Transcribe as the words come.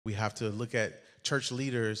We have to look at church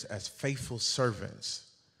leaders as faithful servants.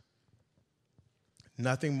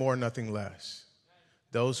 Nothing more, nothing less.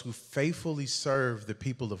 Those who faithfully serve the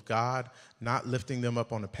people of God, not lifting them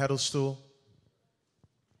up on a pedestal,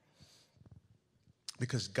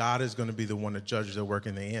 because God is going to be the one that judges their work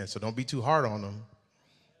in the end. So don't be too hard on them,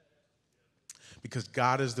 because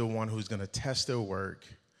God is the one who's going to test their work.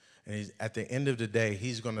 And at the end of the day,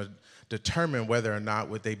 he's going to determine whether or not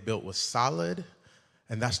what they built was solid.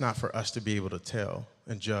 And that's not for us to be able to tell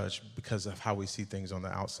and judge because of how we see things on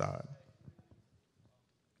the outside.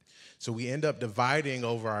 So we end up dividing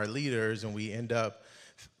over our leaders, and we end up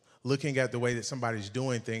looking at the way that somebody's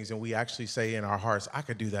doing things, and we actually say in our hearts, I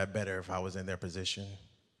could do that better if I was in their position.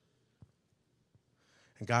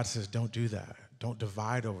 And God says, don't do that. Don't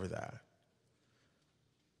divide over that.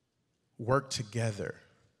 Work together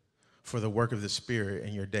for the work of the Spirit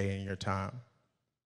in your day and your time.